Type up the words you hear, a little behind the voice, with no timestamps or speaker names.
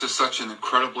This is such an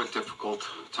incredibly difficult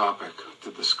topic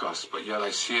to discuss, but yet I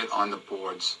see it on the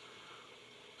boards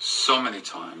so many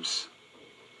times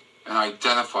and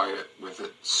identify it with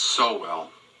it so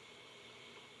well.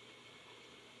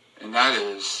 And that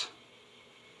is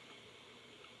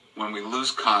when we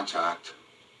lose contact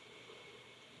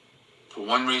for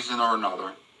one reason or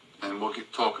another, and we'll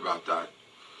talk about that,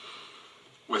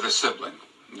 with a sibling.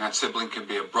 And that sibling can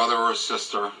be a brother or a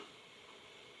sister,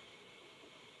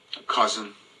 a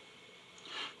cousin,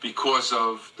 because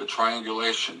of the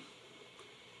triangulation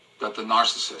that the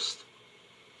narcissist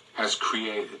has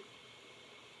created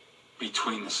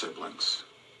between the siblings.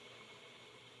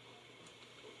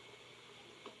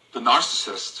 The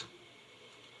narcissist,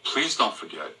 please don't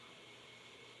forget,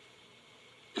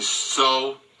 is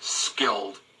so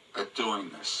skilled at doing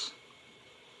this.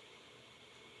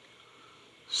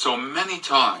 So many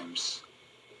times,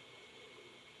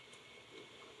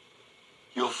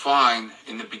 you'll find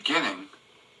in the beginning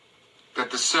that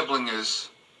the sibling is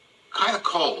kind of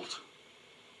cold,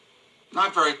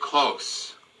 not very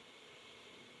close,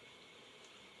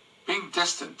 being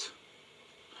distant,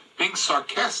 being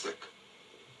sarcastic,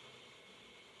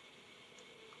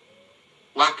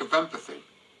 lack of empathy,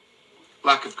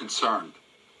 lack of concern.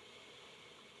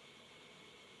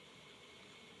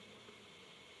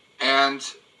 And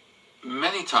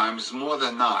many times, more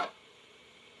than not,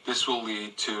 this will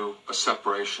lead to a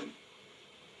separation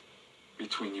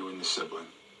between you and the sibling.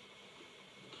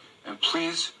 And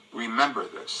please remember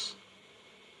this.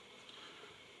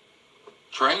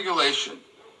 Triangulation,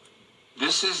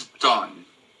 this is done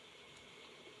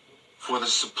for the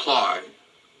supply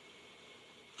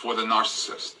for the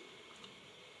narcissist.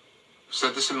 I've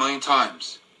said this a million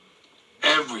times.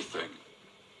 Everything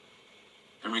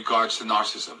in regards to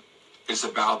narcissism is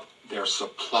about their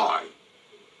supply.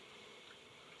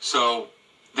 So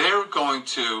they're going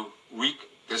to wreak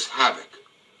this havoc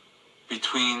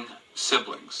between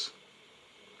siblings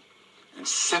and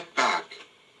sit back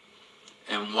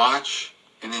and watch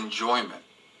an enjoyment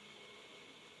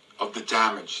of the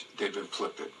damage they've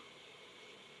inflicted.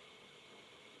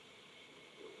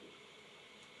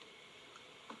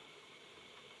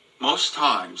 Most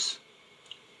times,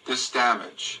 this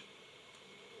damage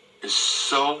is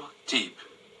so deep,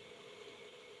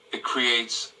 it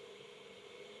creates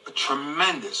a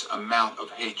tremendous amount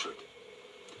of hatred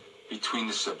between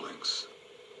the siblings.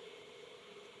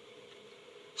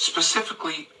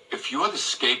 Specifically, if you're the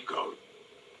scapegoat,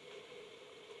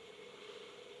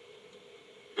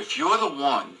 if you're the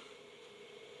one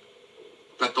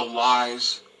that the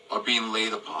lies are being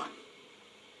laid upon,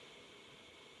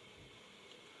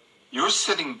 you're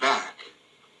sitting back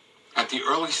at the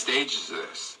early stages of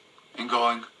this and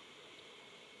going,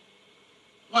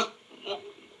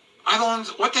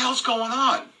 what the hell's going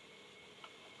on?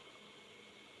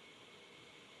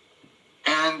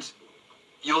 And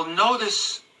you'll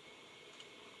notice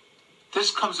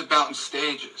this comes about in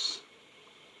stages.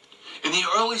 In the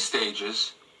early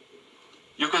stages,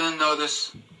 you're going to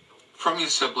notice from your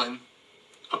sibling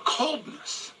a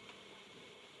coldness.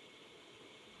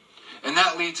 And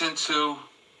that leads into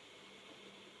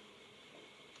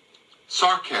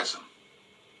sarcasm,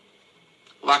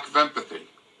 lack of empathy,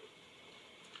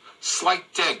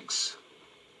 slight digs,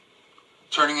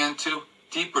 turning into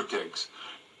deeper digs.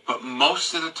 But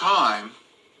most of the time,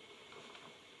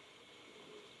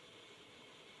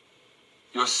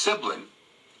 your sibling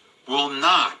will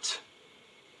not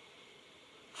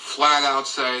flat out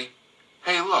say,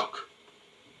 hey, look,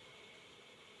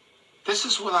 this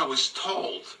is what I was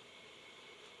told.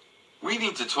 We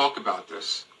need to talk about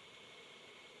this.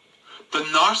 The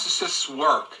narcissist's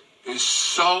work is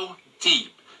so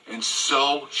deep and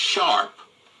so sharp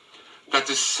that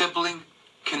the sibling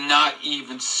cannot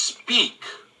even speak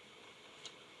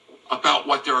about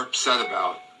what they're upset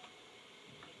about.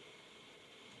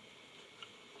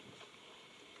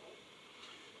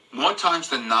 More times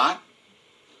than not,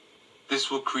 this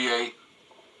will create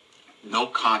no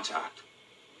contact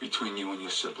between you and your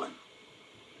sibling.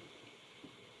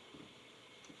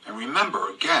 And remember,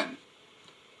 again,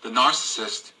 the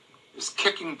narcissist is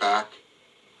kicking back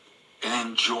and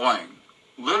enjoying,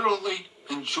 literally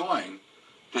enjoying,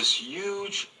 this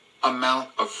huge amount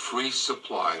of free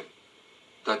supply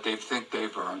that they think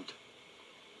they've earned.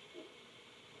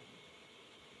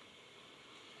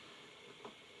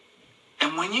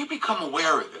 And when you become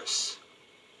aware of this,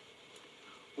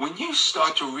 when you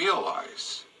start to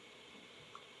realize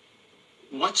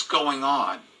what's going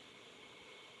on,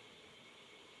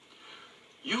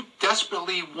 you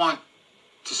desperately want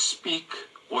to speak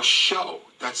or show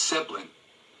that sibling,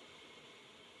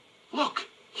 look,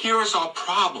 here is our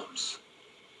problems.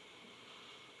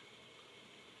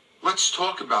 let's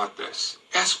talk about this.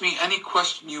 Ask me any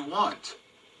question you want,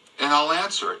 and I'll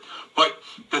answer it. But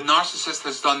the narcissist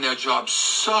has done their job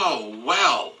so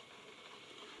well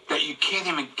that you can't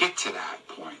even get to that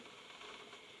point.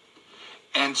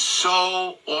 And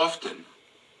so often,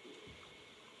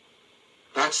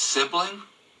 that sibling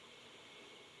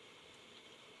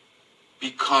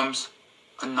becomes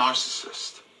a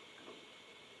narcissist.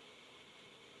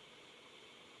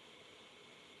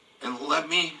 And let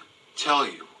me tell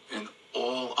you, in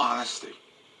all honesty,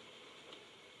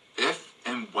 if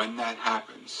and when that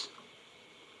happens,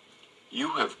 you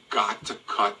have got to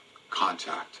cut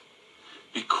contact.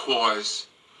 Because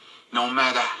no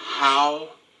matter how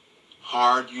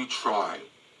hard you try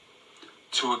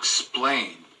to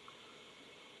explain,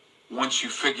 once you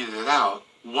figured it out,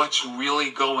 what's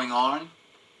really going on,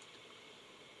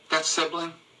 that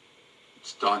sibling,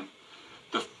 it's done.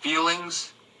 The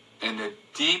feelings and the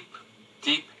deep,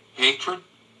 deep hatred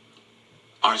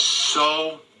are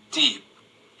so deep,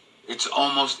 it's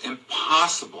almost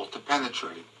impossible to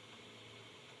penetrate.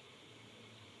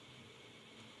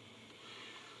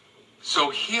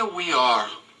 So here we are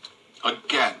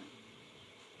again,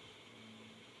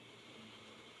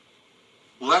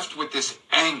 left with this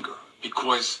anger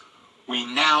because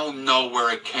we now know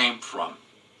where it came from.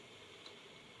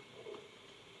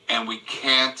 And we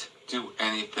can't do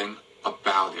anything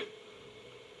about it.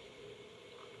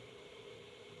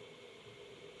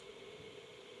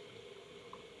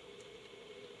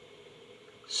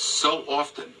 So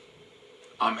often,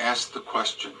 I'm asked the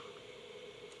question,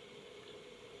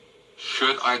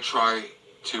 should I try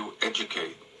to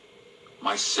educate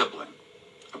my sibling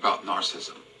about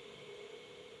narcissism?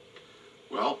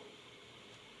 Well,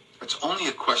 it's only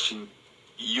a question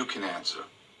you can answer.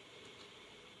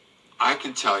 I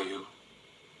can tell you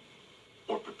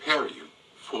or prepare you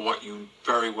for what you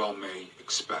very well may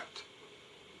expect.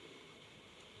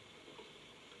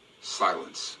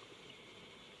 Silence.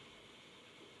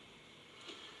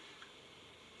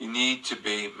 You need to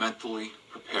be mentally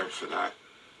prepared for that.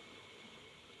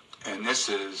 And this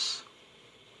is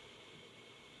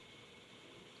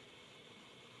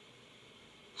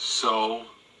so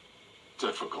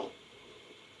difficult.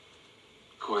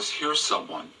 Because here's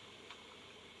someone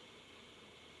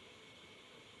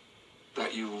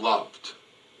that you loved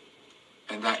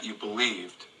and that you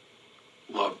believed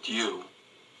loved you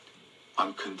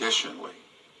unconditionally.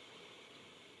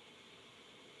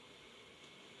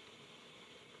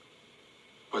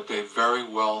 But they very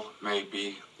well may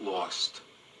be lost.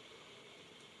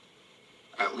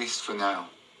 At least for now.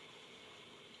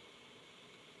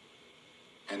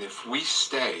 And if we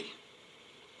stay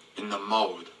in the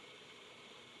mode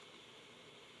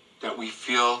that we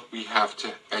feel we have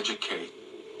to educate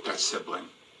that sibling,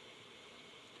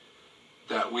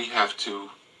 that we have to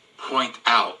point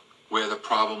out where the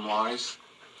problem lies,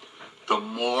 the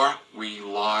more we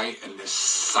lie in this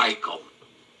cycle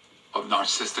of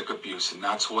narcissistic abuse, and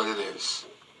that's what it is.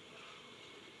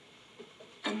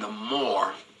 And the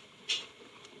more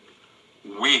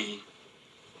we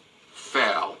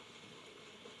fail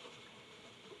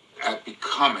at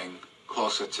becoming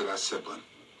closer to that sibling.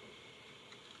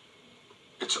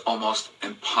 It's almost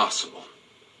impossible.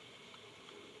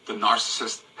 The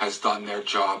narcissist has done their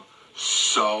job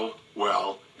so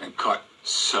well and cut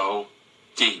so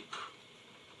deep.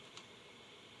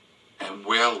 And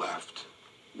we're left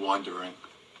wondering,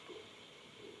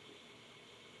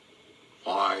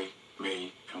 why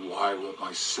me and why will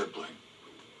my sibling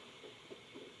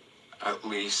at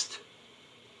least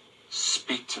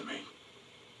speak to me?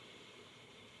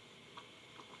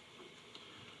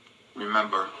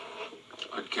 Remember,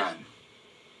 again,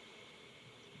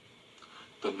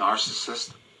 the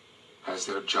narcissist has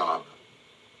their job,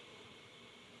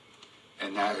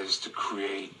 and that is to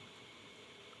create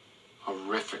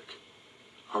horrific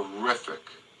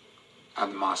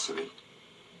animosity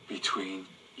between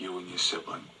you and your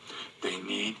sibling. They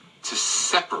need to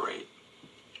separate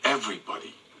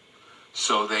everybody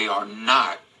so they are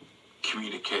not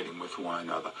communicating with one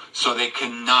another, so they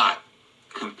cannot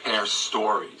compare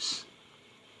stories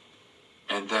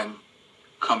and then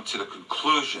come to the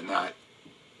conclusion that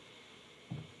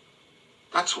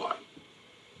that's why.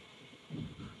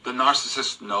 The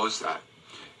narcissist knows that,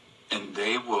 and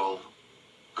they will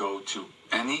go to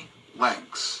any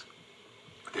lengths.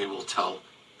 They will tell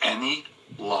any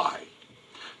lie.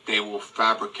 They will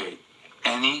fabricate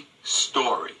any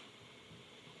story,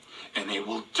 and they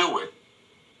will do it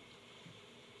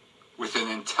with an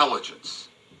intelligence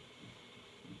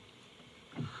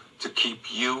to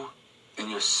keep you and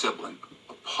your sibling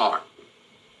apart.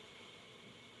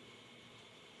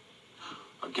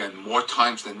 Again, more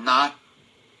times than not,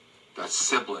 that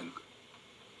sibling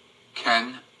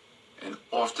can and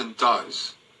often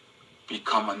does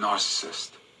become a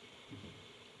narcissist.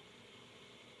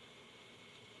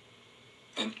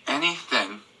 And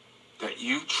anything that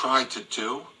you try to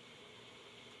do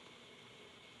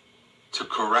to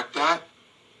correct that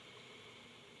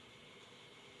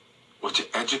or to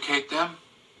educate them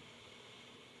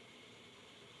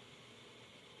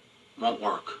won't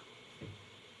work.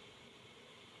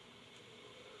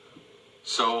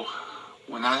 So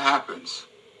when that happens,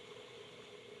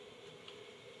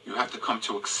 you have to come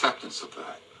to acceptance of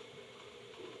that.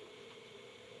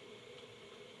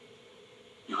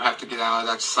 You have to get out of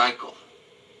that cycle.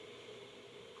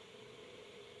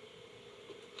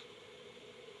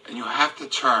 And you have to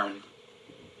turn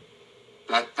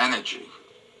that energy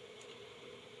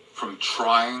from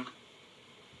trying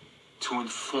to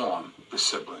inform the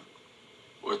sibling,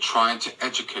 or trying to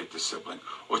educate the sibling,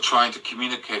 or trying to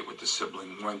communicate with the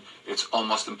sibling when it's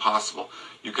almost impossible.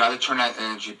 You got to turn that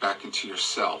energy back into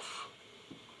yourself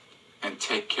and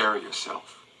take care of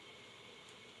yourself.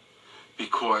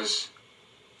 Because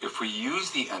if we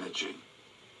use the energy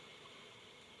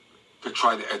to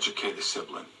try to educate a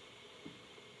sibling,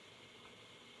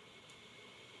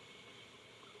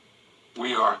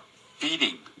 we are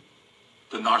feeding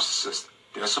the narcissist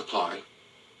their supply.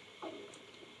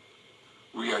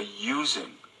 We are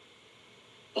using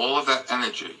all of that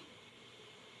energy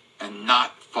and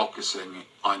not focusing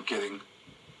on getting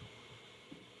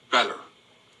better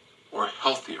or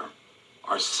healthier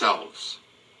ourselves.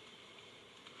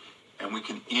 And we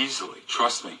can easily,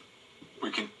 trust me,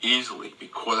 we can easily be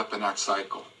caught up in that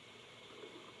cycle.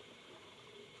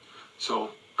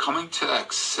 So coming to that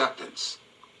acceptance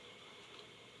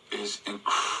is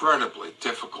incredibly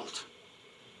difficult.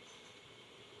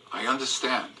 I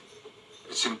understand.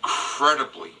 It's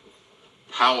incredibly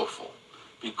powerful,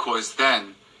 because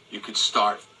then you can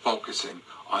start focusing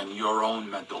on your own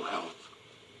mental health.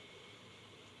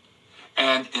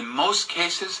 And in most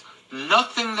cases,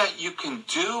 nothing that you can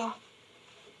do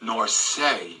nor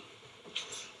say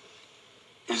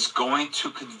is going to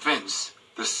convince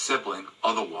the sibling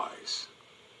otherwise.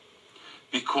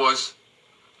 Because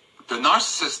the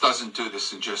narcissist doesn't do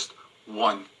this in just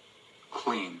one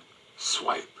clean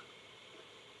swipe.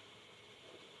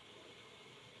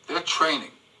 They're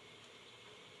training.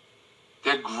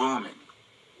 They're grooming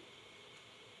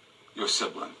your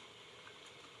sibling.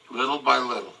 Little by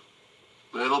little,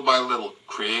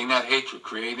 creating that hatred,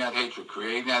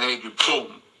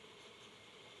 boom.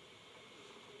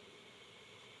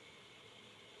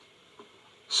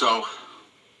 So,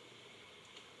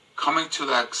 coming to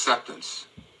that acceptance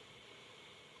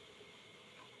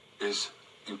is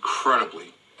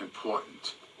incredibly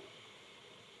important.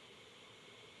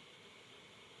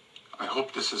 I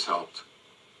hope this has helped.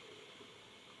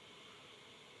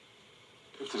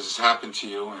 If this has happened to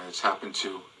you, and it's happened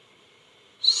to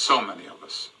so many of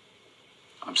us,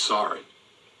 I'm sorry.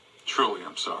 Truly,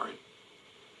 I'm sorry.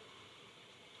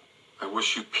 I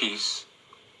wish you peace.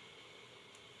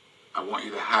 I want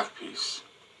you to have peace.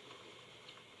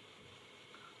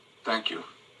 Thank you.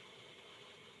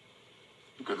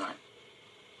 Good night.